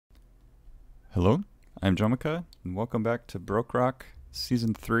Hello, I'm Jomica, and welcome back to BrokeRock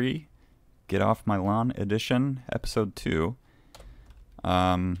Season 3, Get Off My Lawn Edition, Episode 2.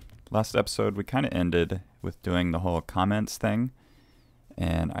 Last episode we kind of ended with doing the whole comments thing,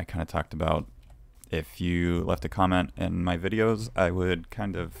 and I kind of talked about if you left a comment in my videos, I would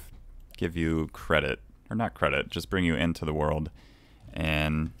kind of give you credit, or not credit, just bring you into the world,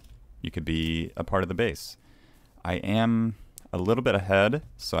 and you could be a part of the base. I am a little bit ahead,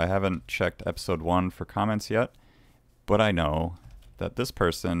 so I haven't checked episode 1 for comments yet, but I know that this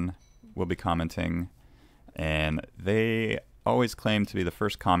person will be commenting, and they always claim to be the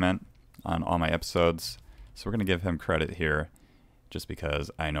first comment on all my episodes, so we're going to give him credit here just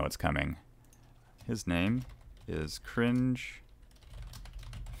because I know it's coming. His name is Cringe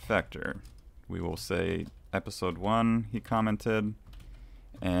Factor. We will say episode 1 he commented.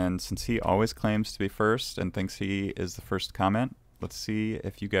 And since he always claims to be first and thinks he is the first comment, let's see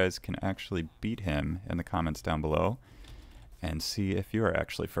if you guys can actually beat him in the comments down below and see if you are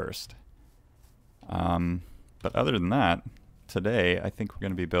actually first. But other than that, today I think we're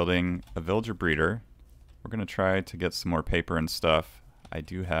going to be building a villager breeder. We're going to try to get some more paper and stuff. I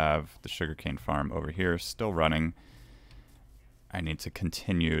do have the sugarcane farm over here still running. I need to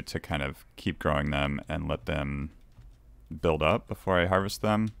continue to kind of keep growing them and let them build up before I harvest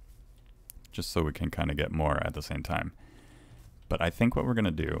them, just so we can kind of get more at the same time. But I think what we're going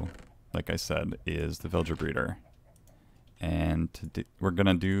to do, like I said, is the villager breeder. And we're going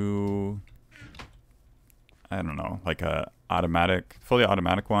to do, I don't know, like a fully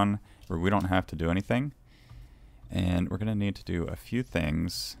automatic one where we don't have to do anything. And we're going to need to do a few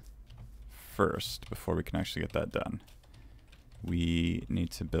things first before we can actually get that done. We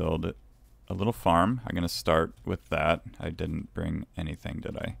need to build a little farm. I'm going to start with that. I didn't bring anything,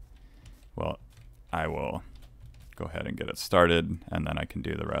 did I? Well, I will go ahead and get it started, and then I can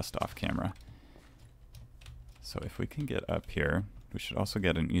do the rest off camera. So if we can get up here, we should also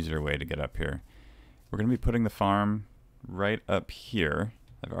get an easier way to get up here. We're going to be putting the farm right up here.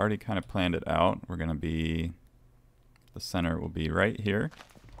 I've already kind of planned it out. We're going to be, the center will be right here.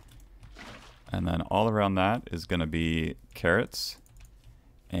 And then all around that is going to be carrots.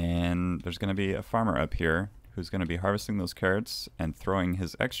 And there's going to be a farmer up here who's going to be harvesting those carrots and throwing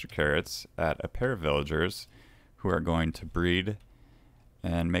his extra carrots at a pair of villagers who are going to breed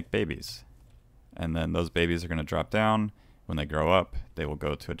and make babies. And then those babies are going to drop down. When they grow up, they will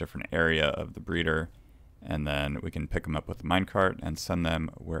go to a different area of the breeder, and then we can pick them up with the minecart and send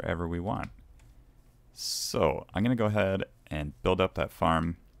them wherever we want. So I'm going to go ahead and build up that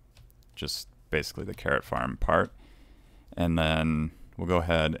farm, just basically the carrot farm part, and then we'll go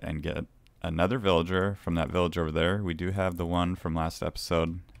ahead and get another villager from that village over there. We do have the one from last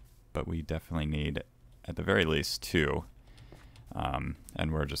episode, but we definitely need at the very least 2.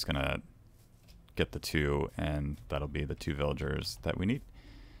 And we're just gonna get the 2, and that'll be the 2 villagers that we need.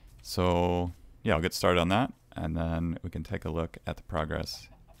 So yeah, I'll get started on that, and then we can take a look at the progress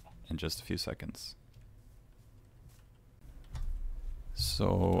in just a few seconds.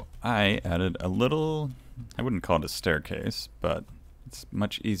 So I added a little, I wouldn't call it a staircase, but it's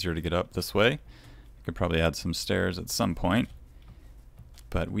much easier to get up this way. I could probably add some stairs at some point.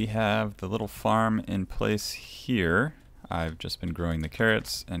 But we have the little farm in place here. I've just been growing the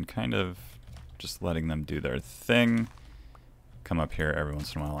carrots and kind of just letting them do their thing. Come up here every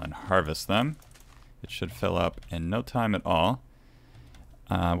once in a while and harvest them. It should fill up in no time at all.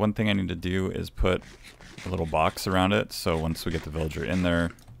 One thing I need to do is put a little box around it, so once we get the villager in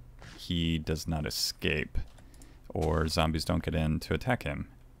there, he does not escape, or zombies don't get in to attack him.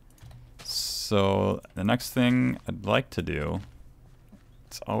 So the next thing I'd like to do,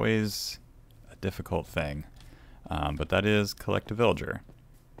 it's always a difficult thing, but that is collect a villager.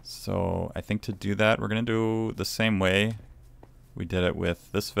 So I think to do that, we're going to do the same way we did it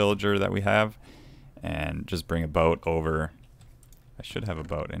with this villager that we have, and just bring a boat over. I should have a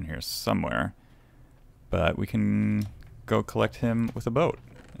boat in here somewhere, but we can go collect him with a boat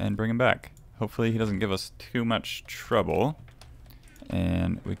and bring him back. Hopefully he doesn't give us too much trouble,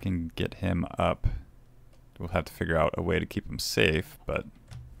 and we can get him up. We'll have to figure out a way to keep him safe, but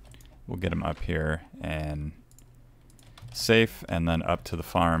we'll get him up here and safe, and then up to the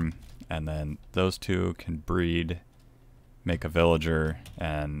farm, and then those 2 can breed, make a villager,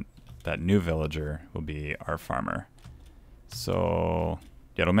 and that new villager will be our farmer. So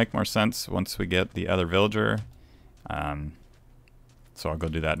yeah, it'll make more sense once we get the other villager. So I'll go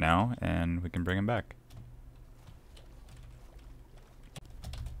do that now, and we can bring him back.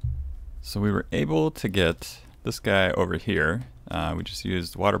 So we were able to get this guy over here. We just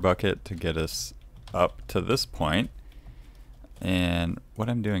used water bucket to get us up to this point. And what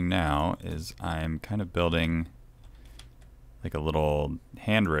I'm doing now is I'm kind of building like a little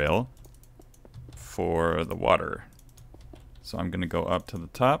handrail for the water. So I'm going to go up to the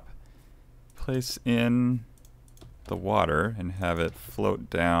top, place in the water, and have it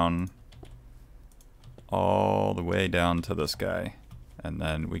float down all the way down to this guy. And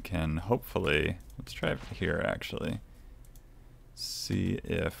then we can hopefully, let's try it here actually, see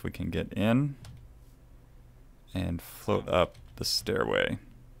if we can get in and float up the stairway.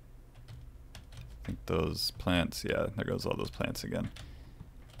 I think those plants, yeah, there goes all those plants again.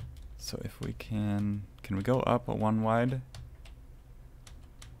 So if we can we go up a one wide?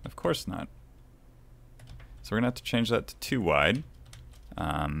 Of course not. So we're gonna have to change that to 2 wide.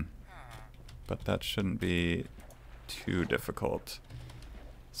 But that shouldn't be too difficult.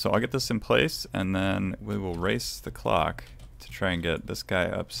 So I'll get this in place, and then we will race the clock to try and get this guy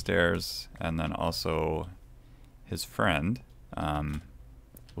upstairs, and then also his friend.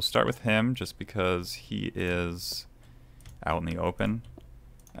 We'll start with him just because he is out in the open,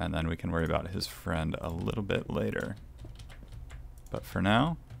 and then we can worry about his friend a little bit later. But for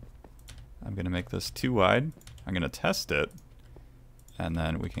now, I'm going to make this 2 wide. I'm going to test it, and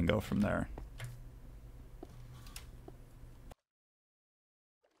then we can go from there.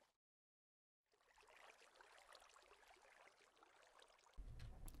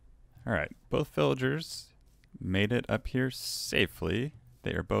 Alright, both villagers made it up here safely.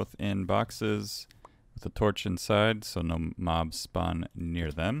 They are both in boxes with a torch inside, so no mobs spawn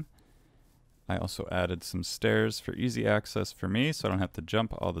near them. I also added some stairs for easy access for me, so I don't have to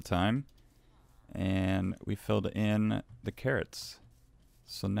jump all the time. And we filled in the carrots.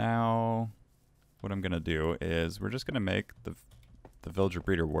 So now what I'm going to do is we're just going to make the villager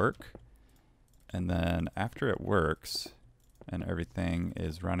breeder work. And then after it works and everything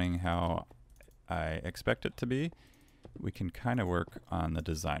is running how I expect it to be, we can kind of work on the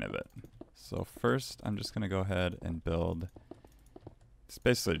design of it. So first I'm just going to go ahead and build, it's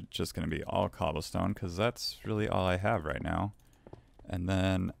basically just going to be all cobblestone because that's really all I have right now. And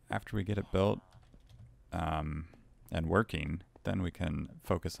then after we get it built and working, then we can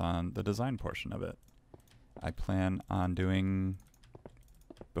focus on the design portion of it. I plan on doing,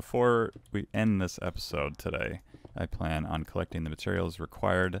 before we end this episode today, I plan on collecting the materials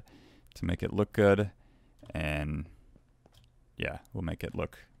required to make it look good, and yeah, we'll make it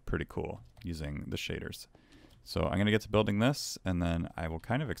look pretty cool using the shaders. So I'm going to get to building this, and then I will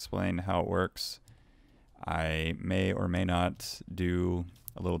kind of explain how it works. I may or may not do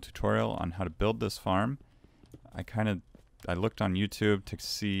a little tutorial on how to build this farm. I looked on YouTube to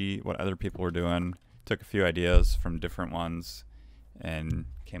see what other people were doing, took a few ideas from different ones, and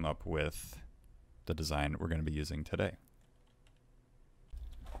came up with the design we're going to be using today.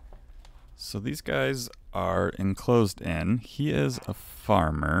 So these guys are enclosed in. He is a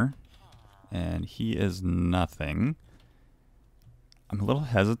farmer, and he is nothing. I'm a little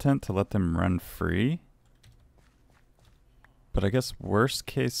hesitant to let them run free, but I guess worst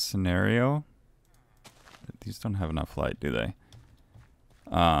case scenario, these don't have enough light, do they?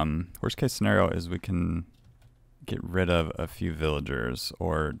 Worst case scenario is we can get rid of a few villagers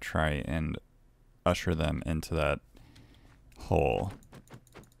or try and usher them into that hole.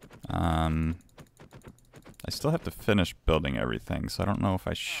 I still have to finish building everything, so I don't know if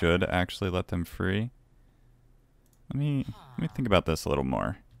I should actually let them free. Let me think about this a little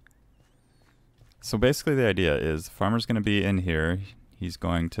more. So basically the idea is the farmer's going to be in here. He's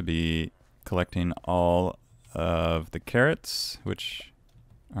going to be collecting all of the carrots, which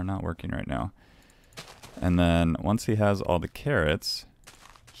are not working right now. And then once he has all the carrots,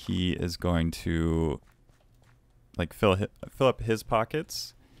 he is going to like fill up his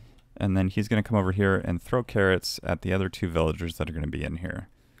pockets, and then he's going to come over here and throw carrots at the other 2 villagers that are going to be in here.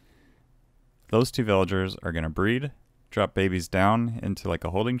 Those 2 villagers are going to breed, drop babies down into like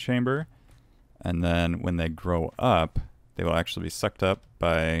a holding chamber, and then when they grow up, they will actually be sucked up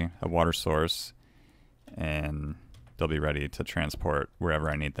by a water source, and they'll be ready to transport wherever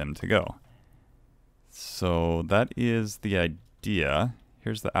I need them to go. So that is the idea.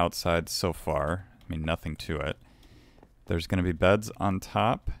 Here's the outside so far. I mean, nothing to it. There's going to be beds on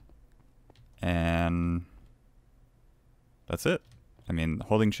top, and that's it. I mean, the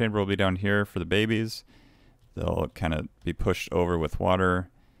holding chamber will be down here for the babies. They'll kind of be pushed over with water.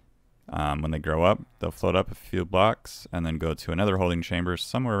 When they grow up, they'll float up a few blocks and then go to another holding chamber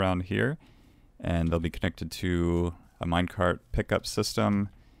somewhere around here, and they'll be connected to a minecart pickup system,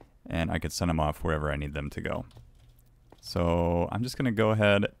 and I could send them off wherever I need them to go. So I'm just going to go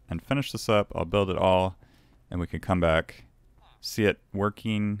ahead and finish this up. I'll build it all, and we can come back, see it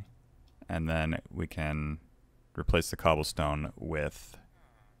working, and then we can replace the cobblestone with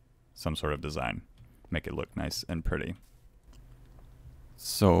some sort of design. Make it look nice and pretty.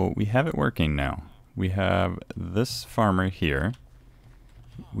 So we have it working now. We have this farmer here.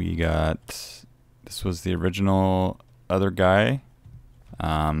 We got, this was the original other guy.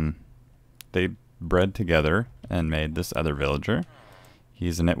 They bred together and made this other villager.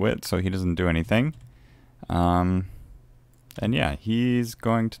 He's a nitwit, so he doesn't do anything. And yeah, he's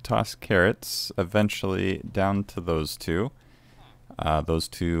going to toss carrots eventually down to those two. Those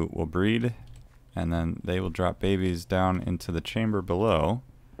two will breed, and then they will drop babies down into the chamber below,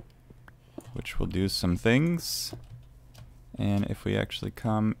 which will do some things. And if we actually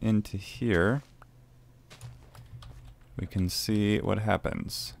come into here, we can see what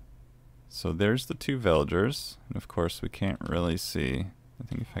happens. So there's the two villagers, and of course we can't really see. I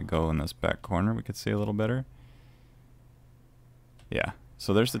think if I go in this back corner we could see a little better. Yeah,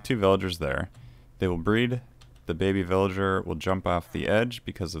 so there's the two villagers there. They will breed. The baby villager will jump off the edge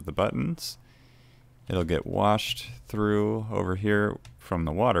because of the buttons. It'll get washed through over here from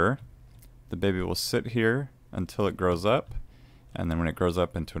the water. The baby will sit here until it grows up, and then when it grows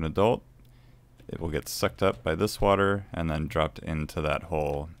up into an adult, it will get sucked up by this water and then dropped into that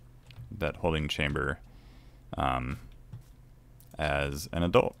holding chamber as an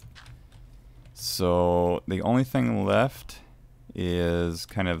adult. So the only thing left is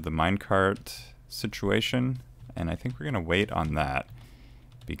kind of the minecart situation, and I think we're gonna wait on that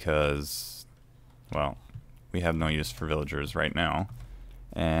because, well, we have no use for villagers right now,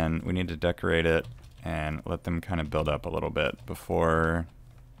 and we need to decorate it and let them kind of build up a little bit. Before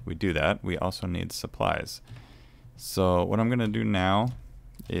we do that, we also need supplies. So what I'm gonna do now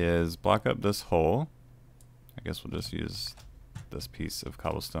is block up this hole. I guess we'll just use this piece of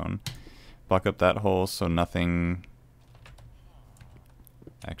cobblestone. Block up that hole so nothing...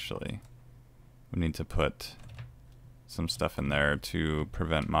 Actually, we need to put some stuff in there to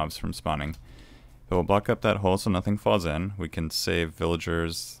prevent mobs from spawning. But we'll block up that hole so nothing falls in. We can save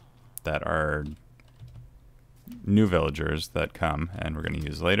villagers that are new villagers that come and we're going to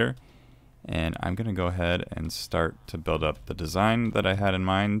use later. And I'm going to go ahead and start to build up the design that I had in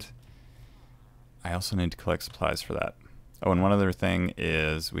mind. I also need to collect supplies for that. Oh, and one other thing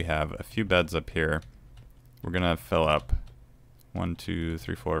is we have a few beds up here. We're going to fill up 1, 2,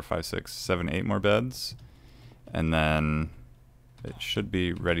 3, 4, 5, 6, 7, 8 more beds. And then it should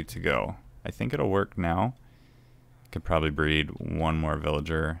be ready to go. I think it'll work now. Could probably breed one more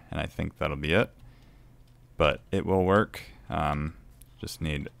villager, and I think that'll be it. But it will work. Just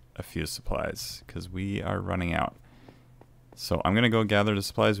need a few supplies because we are running out. So I'm going to go gather the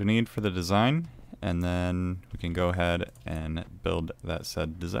supplies we need for the design, and then we can go ahead and build that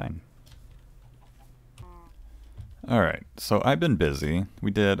said design. Alright, so I've been busy.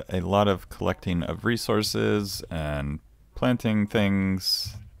 We did a lot of collecting of resources and planting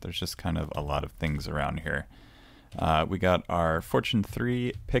things. There's just kind of a lot of things around here. We got our Fortune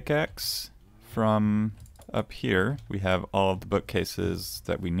 3 pickaxe from up here. We have all of the bookcases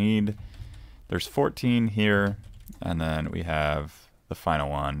that we need. There's 14 here, and then we have the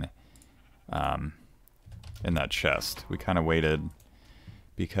final one in that chest. We kind of waited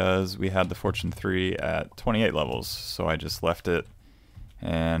because we had the Fortune 3 at 28 levels, so I just left it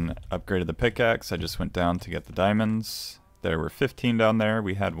and upgraded the pickaxe. I just went down to get the diamonds. There were 15 down there.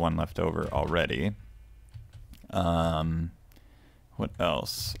 We had one left over already. What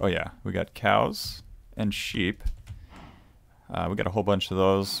else? Oh yeah, we got cows and sheep. We got a whole bunch of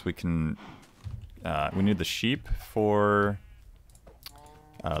those. We can. We need the sheep for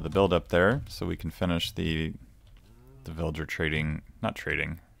the build up there, so we can finish the villager trading. Not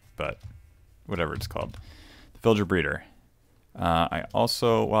trading, but whatever it's called. The villager breeder. I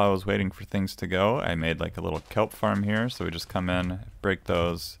also, while I was waiting for things to go, I made like a little kelp farm here. So we just come in, break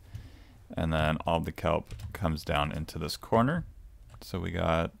those, and then all the kelp comes down into this corner. So we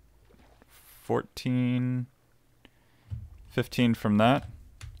got 14, 15 from that.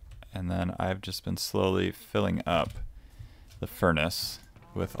 And then I've just been slowly filling up the furnace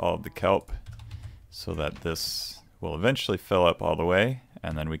with all of the kelp so that this will eventually fill up all the way,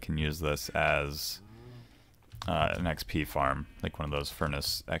 and then we can use this as an XP farm, like one of those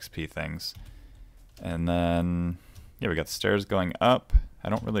furnace XP things. And then, yeah, we got the stairs going up. I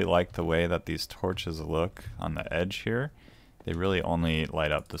don't really like the way that these torches look on the edge here. They really only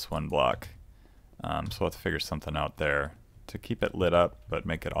light up this one block. So we'll have to figure something out there to keep it lit up, but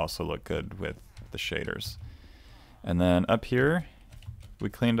make it also look good with the shaders. And then up here, we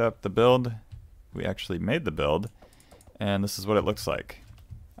cleaned up the build. We actually made the build, and this is what it looks like.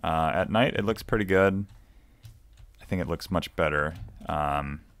 At night, it looks pretty good. I think it looks much better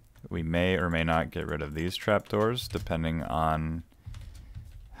We may or may not get rid of these trapdoors depending on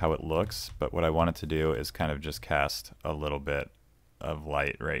how it looks, but what I wanted to do is kind of just cast a little bit of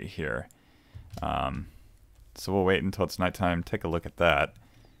light right here. So we'll wait until it's nighttime, take a look at that,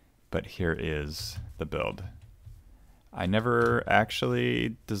 but here is the build. I never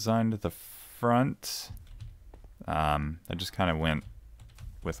actually designed the front. I just kind of went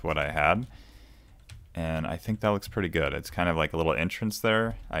with what I had, and I think that looks pretty good. It's kind of like a little entrance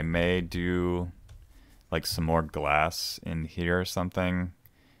there. I may do like some more glass in here or something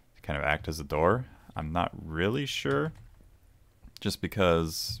to kind of act as a door. I'm not really sure, just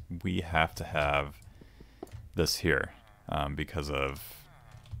because we have to have this here because of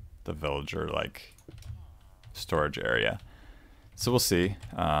the villager like storage area. So we'll see.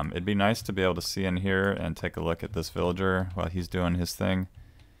 It'd be nice to be able to see in here and take a look at this villager while he's doing his thing,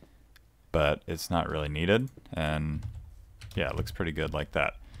 but it's not really needed, and yeah, it looks pretty good like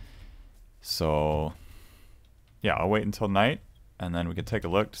that. So yeah, I'll wait until night and then we can take a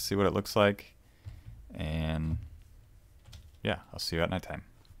look to see what it looks like, and yeah, I'll see you at nighttime.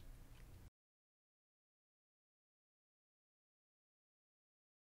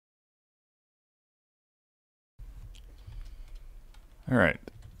 Alright,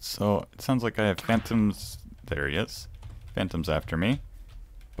 so it sounds like I have phantoms. There he is. Phantoms after me.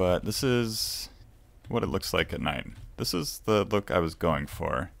 But this is what it looks like at night. This is the look I was going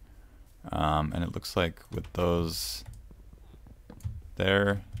for. And it looks like with those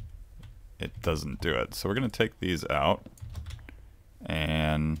there, it doesn't do it. So we're going to take these out.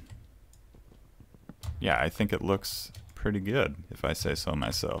 And yeah, I think it looks pretty good, if I say so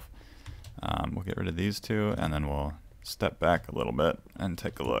myself. We'll get rid of these two, and then we'll step back a little bit and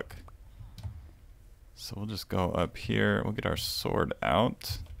take a look. So we'll just go up here. We'll get our sword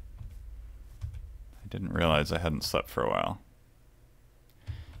out. I didn't realize I hadn't slept for a while.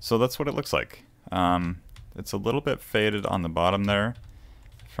 So that's what it looks like. It's a little bit faded on the bottom there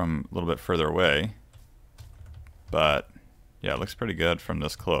from a little bit further away, but yeah, it looks pretty good from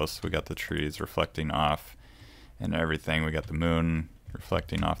this close. We got the trees reflecting off and everything. We got the moon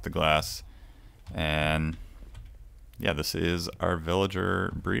reflecting off the glass, and yeah, this is our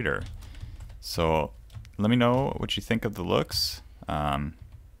villager breeder. So let me know what you think of the looks.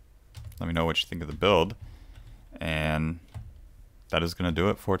 Let me know what you think of the build. And that is going to do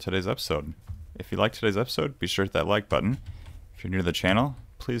it for today's episode. If you liked today's episode, be sure to hit that like button. If you're new to the channel,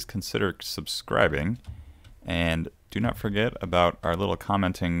 please consider subscribing. And do not forget about our little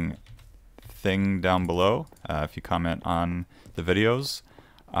commenting thing down below. If you comment on the videos,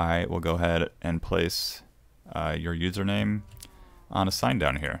 I will go ahead and place your username on a sign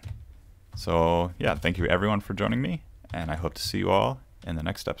down here. So yeah, thank you everyone for joining me, and I hope to see you all in the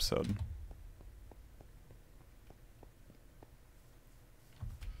next episode.